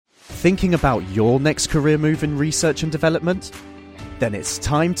thinking about your next career move in research and development? Then it's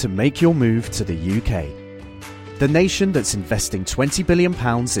time to make your move to the UK. The nation that's investing £20 billion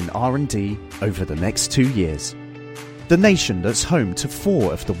in R&D over the next 2 years. The nation that's home to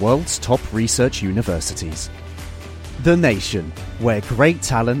 4 of the world's top research universities. The nation where great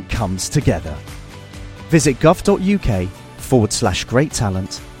talent comes together. Visit gov.uk/great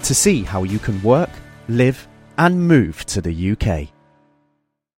talent to see how you can work, live and move to the UK.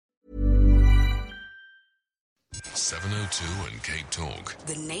 702 and Cape Talk.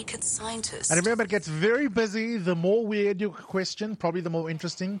 The Naked Scientist. And remember, it gets very busy. The more weird your question, probably the more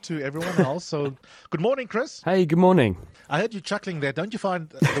interesting to everyone else. So, good morning, Chris. Hey, good morning. I heard you chuckling there. Don't you find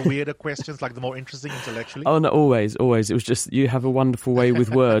the weirder questions like the more interesting intellectually? Oh, no, always. It was just, you have a wonderful way with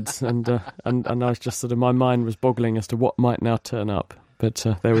words. and I was just sort of, my mind was boggling as to what might now turn up. But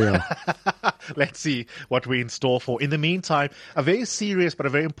there we are. Let's see what we're in store for. In the meantime, a very serious but a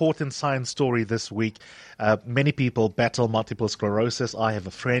very important science story this week. Many people battle multiple sclerosis. I have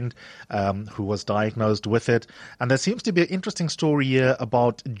a friend who was diagnosed with it. And there seems to be an interesting story here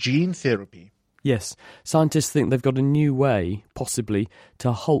about gene therapy. Yes, scientists think they've got a new way, possibly,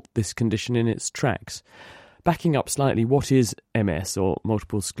 to halt this condition in its tracks. Backing up slightly, what is MS, or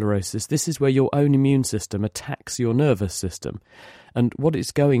multiple sclerosis? This is where your own immune system attacks your nervous system. And what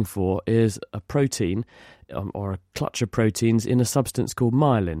it's going for is a protein, or a clutch of proteins, in a substance called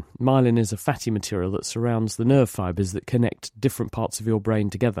myelin. Myelin is a fatty material that surrounds the nerve fibres that connect different parts of your brain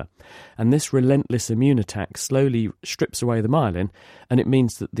together. And this relentless immune attack slowly strips away the myelin, and it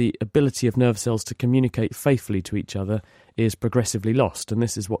means that the ability of nerve cells to communicate faithfully to each other is progressively lost, and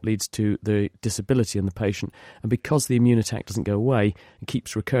this is what leads to the disability in the patient. And because the immune attack doesn't go away and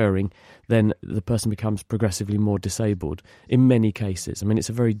keeps recurring, then the person becomes progressively more disabled in many cases. I mean, it's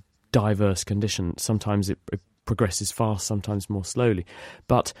a very diverse condition. Sometimes it progresses fast, sometimes more slowly.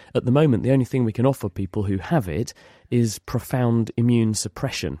 But at the moment, the only thing we can offer people who have it is profound immune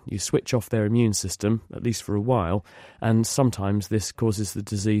suppression. You switch off their immune system, at least for a while, and sometimes this causes the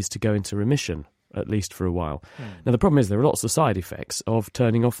disease to go into remission, at least for a while. Now, the problem is there are lots of side effects of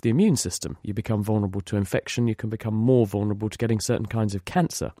turning off the immune system. You become vulnerable to infection, you can become more vulnerable to getting certain kinds of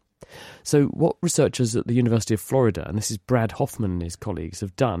cancer. So what researchers at the University of Florida, and this is Brad Hoffman and his colleagues,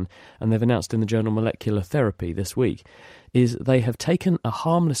 have done, and they've announced in the journal Molecular Therapy this week, is they have taken a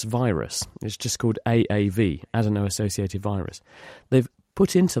harmless virus, it's just called AAV, adeno-associated virus. They've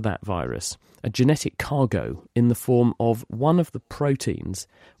put into that virus a genetic cargo in the form of one of the proteins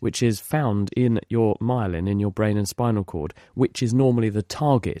which is found in your myelin, in your brain and spinal cord, which is normally the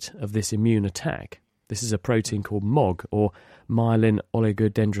target of this immune attack. This is a protein called MOG, or myelin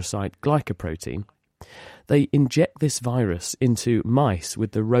oligodendrocyte glycoprotein. They inject this virus into mice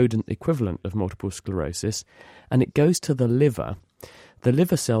with the rodent equivalent of multiple sclerosis, and it goes to the liver. The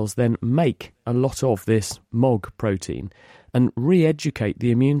liver cells then make a lot of this MOG protein and re-educate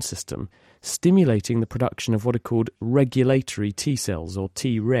the immune system, stimulating the production of what are called regulatory T cells, or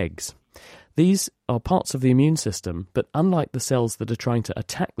Tregs. These are parts of the immune system, but unlike the cells that are trying to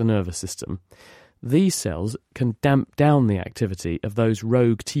attack the nervous system, these cells can damp down the activity of those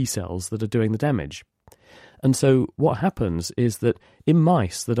rogue T cells that are doing the damage. And so what happens is that in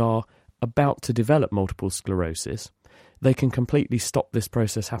mice that are about to develop multiple sclerosis, they can completely stop this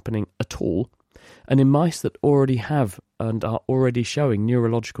process happening at all. And in mice that already have and are already showing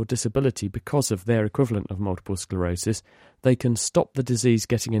neurological disability because of their equivalent of multiple sclerosis, they can stop the disease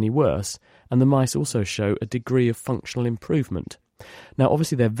getting any worse, and the mice also show a degree of functional improvement. Now,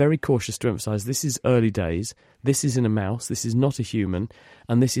 obviously, they're very cautious to emphasise this is early days, this is in a mouse, this is not a human,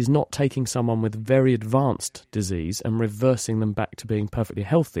 and this is not taking someone with very advanced disease and reversing them back to being perfectly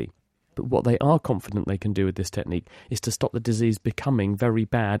healthy. But what they are confident they can do with this technique is to stop the disease becoming very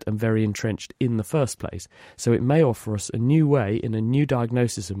bad and very entrenched in the first place. So it may offer us a new way, in a new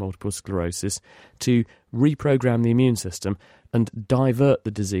diagnosis of multiple sclerosis, to reprogram the immune system and divert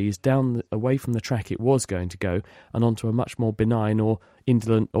the disease away from the track it was going to go and onto a much more benign or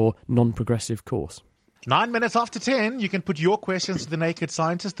indolent or non-progressive course. 9 minutes after 10, you can put your questions to the Naked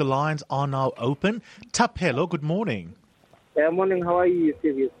Scientist. The lines are now open. Tapelo, good morning. Morning, how are you,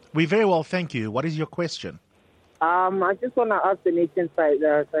 Stevie? We're very well, thank you. What is your question? I just want to ask the Naked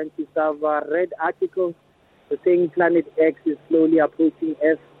Scientist. I've read articles saying Planet X is slowly approaching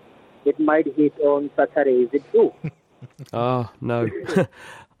Earth. It might hit on Saturday. Is it true? Oh, no.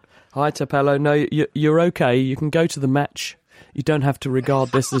 Hi, Tapelo. No, you're okay. You can go to the match. You don't have to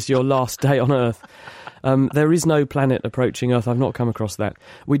regard this as your last day on Earth. There is no planet approaching Earth. I've not come across that.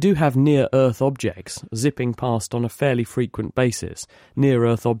 We do have near-Earth objects zipping past on a fairly frequent basis.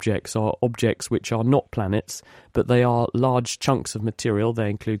 Near-Earth objects are objects which are not planets, but they are large chunks of material. They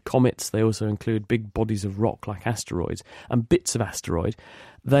include comets. They also include big bodies of rock like asteroids and bits of asteroid.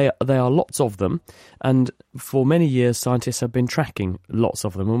 There are lots of them, and for many years scientists have been tracking lots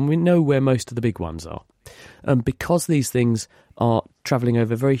of them, and we know where most of the big ones are. Because these things are travelling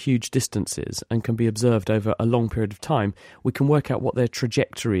over very huge distances and can be observed over a long period of time, we can work out what their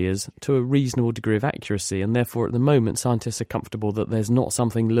trajectory is to a reasonable degree of accuracy, and therefore at the moment scientists are comfortable that there's not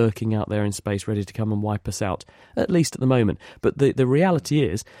something lurking out there in space ready to come and wipe us out, at least at the moment. But the reality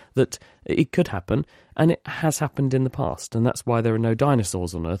is that it could happen, and it has happened in the past, and that's why there are no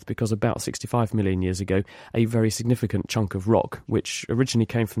dinosaurs on Earth, because about 65 million years ago, a very significant chunk of rock, which originally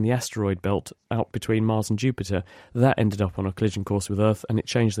came from the asteroid belt out between Mars and Jupiter, that ended up on a collision course with Earth, and it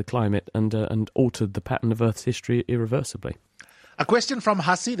changed the climate and altered the pattern of Earth's history irreversibly. A question from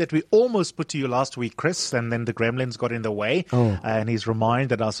Hassi that we almost put to you last week, Chris, and then the gremlins got in the way, and he's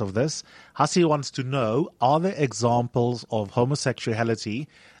reminded us of this. Hassi wants to know, are there examples of homosexuality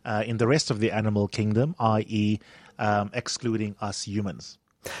in the rest of the animal kingdom, i.e. Excluding us humans?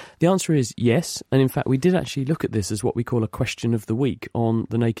 The answer is yes, and in fact we did actually look at this as what we call a question of the week on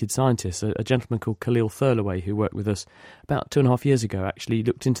The Naked Scientist. A gentleman called Khalil Thurlaway, who worked with us about 2.5 years ago, actually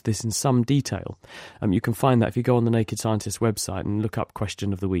looked into this in some detail. You can find that if you go on The Naked Scientist website and look up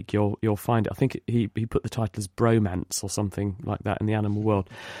question of the week, you'll find it. I think he put the title as bromance or something like that in the animal world.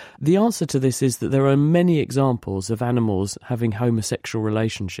 The answer to this is that there are many examples of animals having homosexual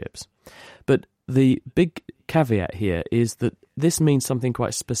relationships, but the big caveat here is that this means something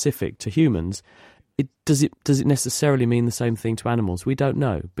quite specific to humans. Does it necessarily mean the same thing to animals? We don't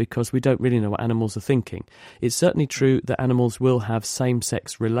know, because we don't really know what animals are thinking. It's certainly true that animals will have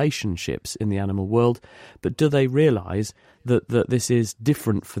same-sex relationships in the animal world, but do they realise that this is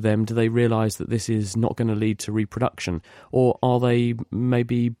different for them? Do they realise that this is not going to lead to reproduction? Or are they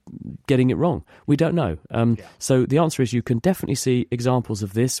maybe getting it wrong? We don't know. So the answer is you can definitely see examples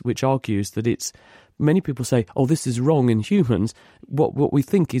of this, which argues that it's... Many people say, oh, this is wrong in humans. What we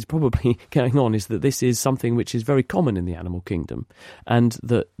think is probably going on is that this is something which is very common in the animal kingdom, and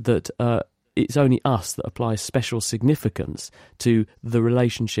that it's only us that applies special significance to the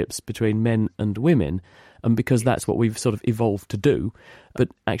relationships between men and women, and because that's what we've sort of evolved to do. But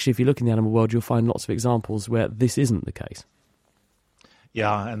actually, if you look in the animal world, you'll find lots of examples where this isn't the case.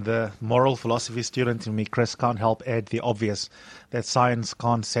 Yeah, and the moral philosophy student in me, Chris, can't help add the obvious, that science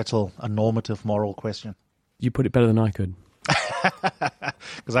can't settle a normative moral question. You put it better than I could.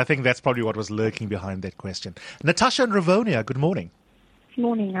 Because I think that's probably what was lurking behind that question. Natasha and Rivonia, good morning. Good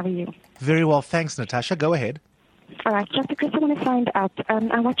morning, how are you? Very well, thanks, Natasha. Go ahead. All right, just because I want to find out,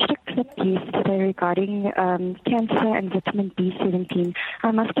 I watched a clip yesterday regarding cancer and vitamin B17.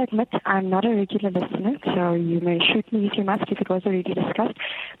 I must admit I'm not a regular listener, so you may shoot me if you must, if it was already discussed.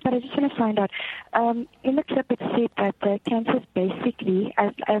 But I just want to find out, in the clip it said that cancer is basically,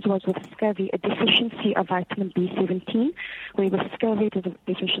 as was with scurvy, a deficiency of vitamin B17, where with scurvy it is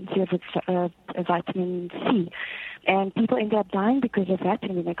a deficiency of vitamin C. And people ended up dying because of that,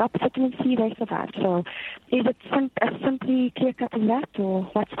 and when they got vitamin C, they survived. So is it as simply clear-cut as that, or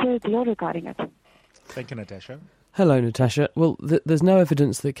what's the deal regarding it? Thank you, Natasha. Hello, Natasha. Well, there's no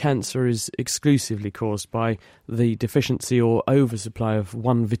evidence that cancer is exclusively caused by the deficiency or oversupply of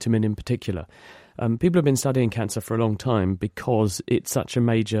one vitamin in particular. People have been studying cancer for a long time because it's such a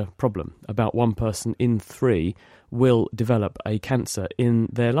major problem. About 1 person in 3 will develop a cancer in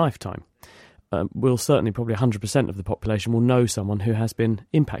their lifetime. Will certainly, probably 100% of the population will know someone who has been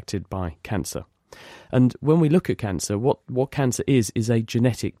impacted by cancer. And when we look at cancer, what cancer is a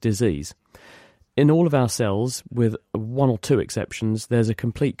genetic disease. In all of our cells, with 1 or 2 exceptions, there's a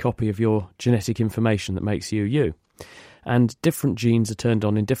complete copy of your genetic information that makes you you. And different genes are turned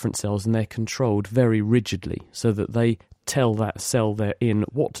on in different cells, and they're controlled very rigidly so that they tell that cell they're in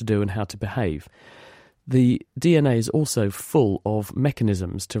what to do and how to behave. The DNA is also full of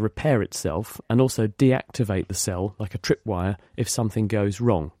mechanisms to repair itself and also deactivate the cell like a tripwire if something goes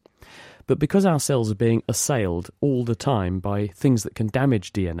wrong. But because our cells are being assailed all the time by things that can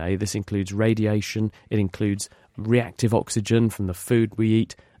damage DNA, this includes radiation, it includes reactive oxygen from the food we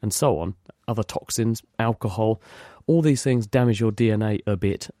eat, and so on, other toxins, alcohol, all these things damage your DNA a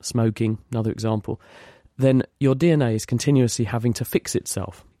bit, smoking, another example, then your DNA is continuously having to fix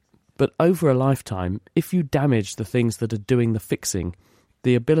itself. But over a lifetime, if you damage the things that are doing the fixing,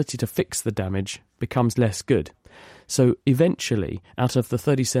 the ability to fix the damage becomes less good. So eventually, out of the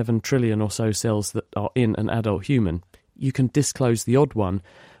 37 trillion or so cells that are in an adult human, you can disclose the odd one,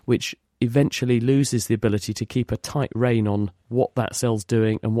 which eventually loses the ability to keep a tight rein on what that cell's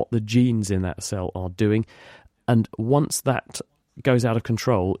doing and what the genes in that cell are doing. And once that goes out of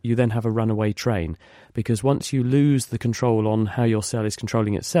control, you then have a runaway train, because once you lose the control on how your cell is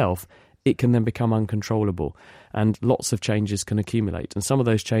controlling itself, it can then become uncontrollable, and lots of changes can accumulate. And some of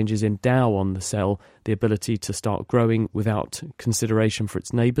those changes endow on the cell the ability to start growing without consideration for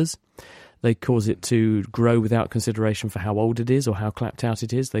its neighbours. They cause it to grow without consideration for how old it is or how clapped out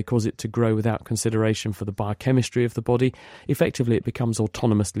it is. They cause it to grow without consideration for the biochemistry of the body. Effectively, it becomes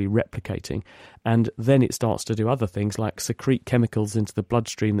autonomously replicating. And then it starts to do other things like secrete chemicals into the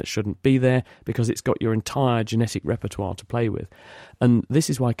bloodstream that shouldn't be there, because it's got your entire genetic repertoire to play with. And this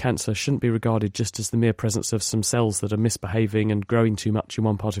is why cancer shouldn't be regarded just as the mere presence of some cells that are misbehaving and growing too much in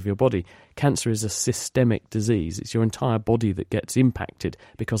one part of your body. Cancer is a systemic disease. It's your entire body that gets impacted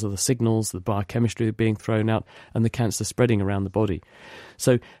because of the signals, the biochemistry being thrown out, and the cancer spreading around the body.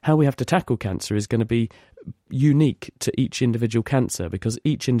 So how we have to tackle cancer is going to be unique to each individual cancer, because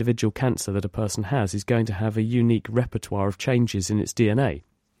each individual cancer that a person has is going to have a unique repertoire of changes in its DNA.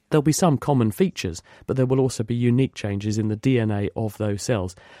 There'll be some common features, but there will also be unique changes in the DNA of those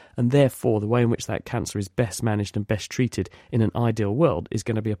cells. And therefore, the way in which that cancer is best managed and best treated in an ideal world is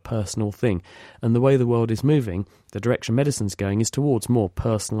going to be a personal thing. And the way the world is moving, the direction medicine's going, is towards more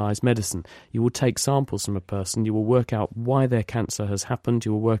personalised medicine. You will take samples from a person, you will work out why their cancer has happened,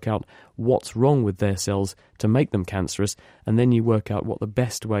 you will work out what's wrong with their cells to make them cancerous, and then you work out what the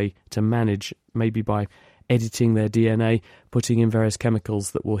best way to manage, maybe by editing their DNA, putting in various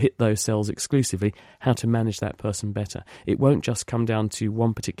chemicals that will hit those cells exclusively, how to manage that person better. It won't just come down to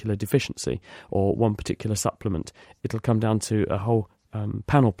one particular deficiency or one particular supplement. It'll come down to a whole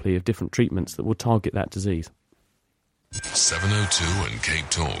panoply of different treatments that will target that disease. 702 and Cape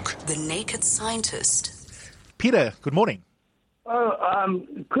Talk. The Naked Scientist. Peter, good morning.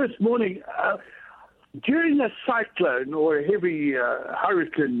 Chris, morning. During a cyclone or a heavy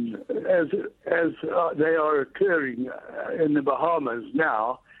hurricane, as they are occurring in the Bahamas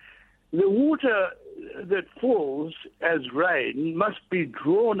now, the water that falls as rain must be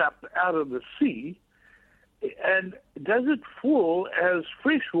drawn up out of the sea. And does it fall as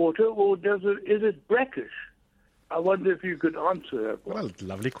fresh water, or is it brackish? I wonder if you could answer that one. Well,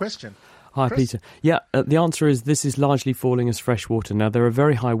 lovely question. Hi, Chris? Peter. Yeah, the answer is this is largely falling as fresh water. Now, there are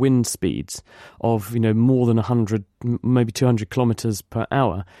very high wind speeds of, more than 100, maybe 200 kilometres per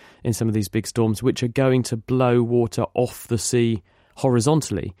hour in some of these big storms, which are going to blow water off the sea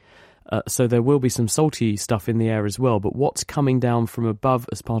horizontally. So there will be some salty stuff in the air as well, but what's coming down from above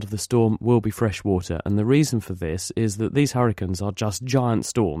as part of the storm will be fresh water. And the reason for this is that these hurricanes are just giant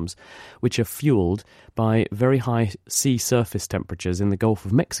storms which are fuelled by very high sea surface temperatures in the Gulf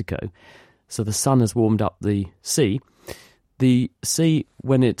of Mexico. So the sun has warmed up the sea. The sea,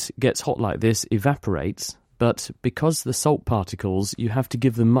 when it gets hot like this, evaporates. But because the salt particles, you have to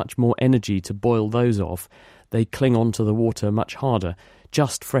give them much more energy to boil those off, they cling onto the water much harder.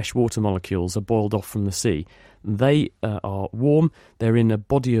 Just fresh water molecules are boiled off from the sea. They are warm, they're in a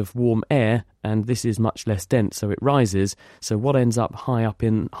body of warm air, and this is much less dense, so it rises. So what ends up higher up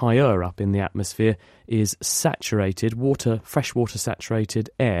in the atmosphere is saturated water, freshwater saturated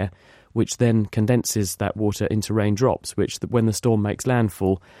air, which then condenses that water into raindrops, which when the storm makes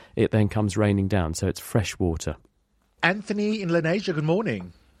landfall, it then comes raining down. So it's fresh water. Anthony in Lenasia, good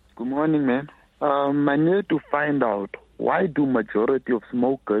morning. Good morning, man. I need to find out, why do majority of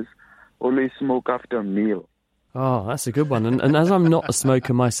smokers always smoke after a meal? Oh, that's a good one. And as I'm not a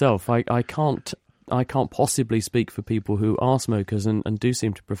smoker myself, I can't possibly speak for people who are smokers and do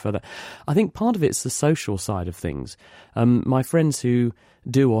seem to prefer that. I think part of it's the social side of things. My friends who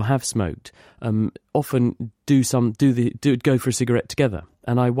do or have smoked often go for a cigarette together.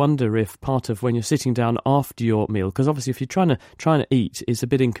 And I wonder if part of when you're sitting down after your meal, because obviously if you're trying to eat, it's a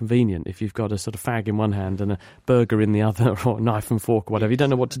bit inconvenient if you've got a sort of fag in one hand and a burger in the other, or a knife and fork or whatever. You don't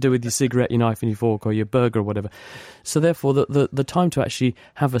know what to do with your cigarette, your knife and your fork, or your burger or whatever. So therefore, the time to actually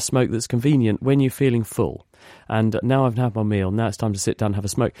have a smoke that's convenient when you're feeling full, and now I've had my meal, now it's time to sit down and have a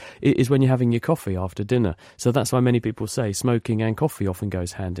smoke, is when you're having your coffee after dinner. So that's why many people say smoking and coffee often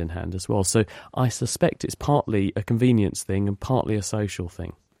goes hand in hand as well. So I suspect it's partly a convenience thing and partly a social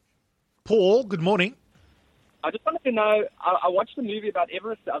thing. Paul, good morning. I just wanted to know, I watched a movie about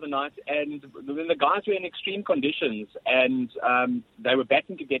Everest the other night, and when the guys were in extreme conditions and they were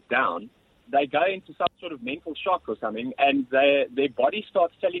batting to get down, they go into some sort of mental shock or something, and their body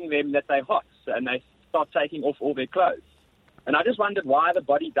starts telling them that they're hot, and they start taking off all their clothes. And I just wondered why the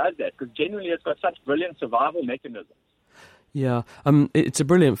body does that, because generally it's got such brilliant survival mechanisms. Yeah, it's a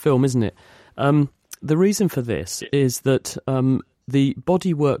brilliant film, isn't it? The reason for this is that the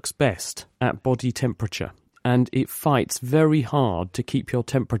body works best at body temperature, and it fights very hard to keep your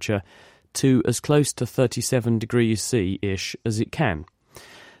temperature to as close to 37 degrees C-ish as it can.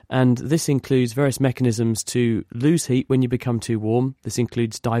 And this includes various mechanisms to lose heat when you become too warm. This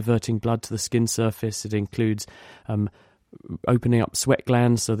includes diverting blood to the skin surface. It includes opening up sweat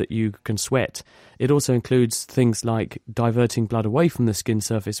glands so that you can sweat. It also includes things like diverting blood away from the skin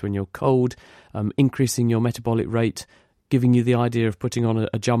surface when you're cold, increasing your metabolic rate, giving you the idea of putting on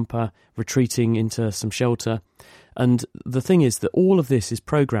a jumper, retreating into some shelter. And the thing is that all of this is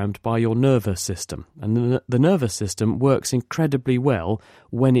programmed by your nervous system. And the nervous system works incredibly well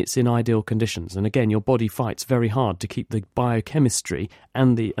when it's in ideal conditions. And again, your body fights very hard to keep the biochemistry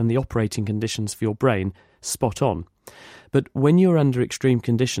and the operating conditions for your brain spot on. But when you're under extreme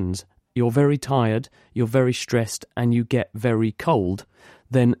conditions, you're very tired, you're very stressed, and you get very cold,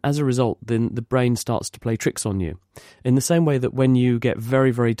 then as a result, then the brain starts to play tricks on you. In the same way that when you get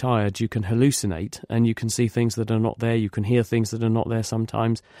very, very tired, you can hallucinate and you can see things that are not there, you can hear things that are not there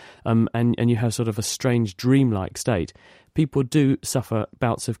sometimes, and you have sort of a strange dreamlike state. People do suffer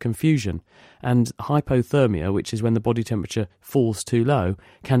bouts of confusion, and hypothermia, which is when the body temperature falls too low,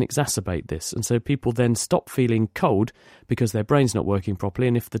 can exacerbate this. And so people then stop feeling cold because their brain's not working properly,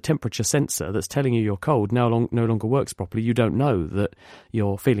 and if the temperature sensor that's telling you you're cold no longer works properly, you don't know that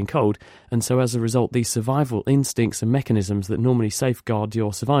you're feeling cold. And so as a result, these survival instincts and mechanisms that normally safeguard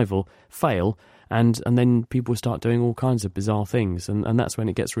your survival fail, and then people start doing all kinds of bizarre things, and that's when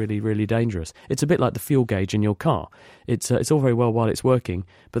it gets really, really dangerous. It's a bit like the fuel gauge in your car. It's all very well while it's working,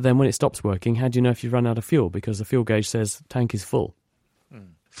 but then when it stops working, how do you know if you've run out of fuel? Because the fuel gauge says tank is full.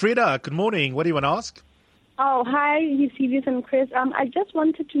 Frida, good morning. What do you want to ask? Oh, hi, Eusebius and Chris. I just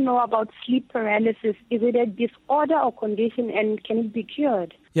wanted to know about sleep paralysis. Is it a disorder or condition, and can it be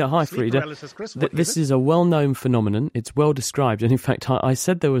cured? Yeah, hi, Sleep Frida. paralysis, Chris, This is a well-known phenomenon. It's well described. And in fact, I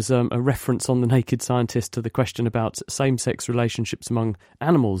said there was a reference on The Naked Scientist to the question about same-sex relationships among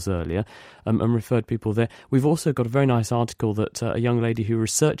animals earlier, and referred people there. We've also got a very nice article that a young lady who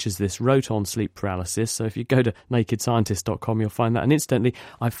researches this wrote on sleep paralysis. So if you go to nakedscientist.com, you'll find that. And incidentally,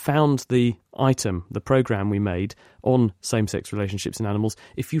 I found the item, the program we made on same-sex relationships in animals.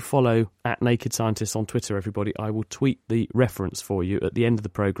 If you follow @NakedScientists on Twitter, everybody, I will tweet the reference for you at the end of the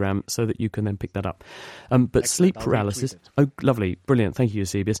program so that you can then pick that up. But excellent. Sleep paralysis... Oh, lovely. Brilliant. Thank you,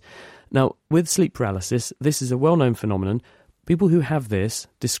 Eusebius. Now, with sleep paralysis, this is a well-known phenomenon. People who have this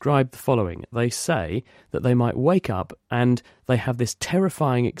describe the following. They say that they might wake up and they have this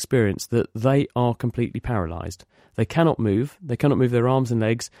terrifying experience that they are completely paralysed. They cannot move their arms and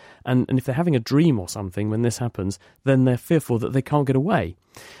legs, and if they're having a dream or something when this happens, then they're fearful that they can't get away.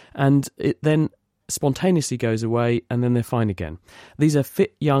 And it then spontaneously goes away, and then they're fine again. These are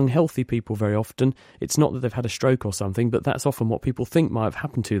fit, young, healthy people very often. It's not that they've had a stroke or something, but that's often what people think might have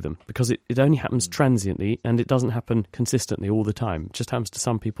happened to them, because it only happens transiently, and it doesn't happen consistently all the time. It just happens to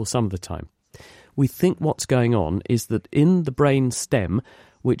some people some of the time. We think what's going on is that in the brain stem,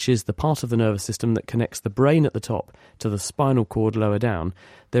 which is the part of the nervous system that connects the brain at the top to the spinal cord lower down,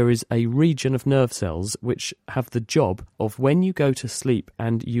 there is a region of nerve cells which have the job of, when you go to sleep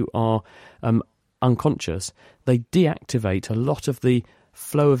and you are unconscious, they deactivate a lot of the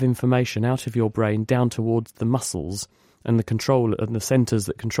flow of information out of your brain down towards the muscles and the control and the centres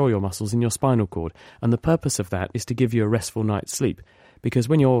that control your muscles in your spinal cord. And the purpose of that is to give you a restful night's sleep. Because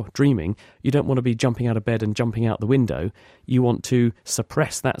when you're dreaming, you don't want to be jumping out of bed and jumping out the window. You want to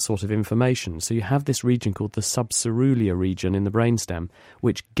suppress that sort of information. So you have this region called the subcerulear region in the brainstem,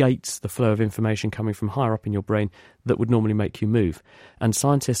 which gates the flow of information coming from higher up in your brain that would normally make you move. And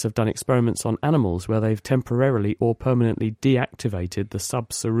scientists have done experiments on animals where they've temporarily or permanently deactivated the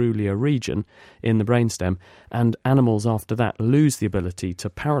subcerulear region in the brainstem, and animals after that lose the ability to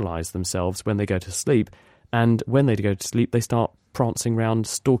paralyse themselves when they go to sleep. And when they go to sleep, they start prancing around,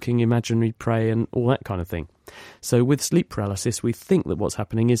 stalking imaginary prey and all that kind of thing. So with sleep paralysis, we think that what's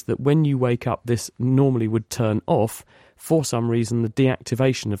happening is that when you wake up, this normally would turn off. For some reason, the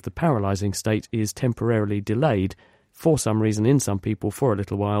deactivation of the paralysing state is temporarily delayed, for some reason in some people for a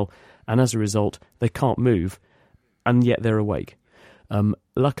little while, and as a result, they can't move, and yet they're awake.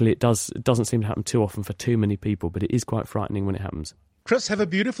 Luckily, it doesn't seem to happen too often for too many people, but it is quite frightening when it happens. Chris, have a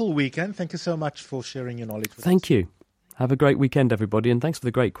beautiful weekend. Thank you so much for sharing your knowledge with us. Thank you. Have a great weekend, everybody, and thanks for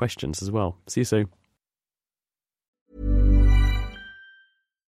the great questions as well. See you soon.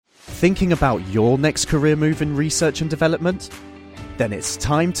 Thinking about your next career move in research and development? Then it's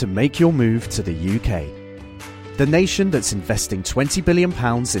time to make your move to the UK. The nation that's investing £20 billion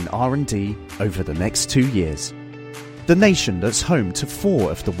in R&D over the next 2 years. The nation that's home to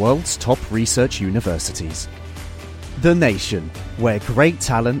 4 of the world's top research universities. The Nation, where great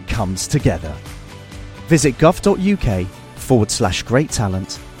talent comes together. Visit gov.uk/great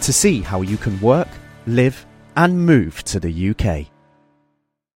talent to see how you can work, live and move to the UK.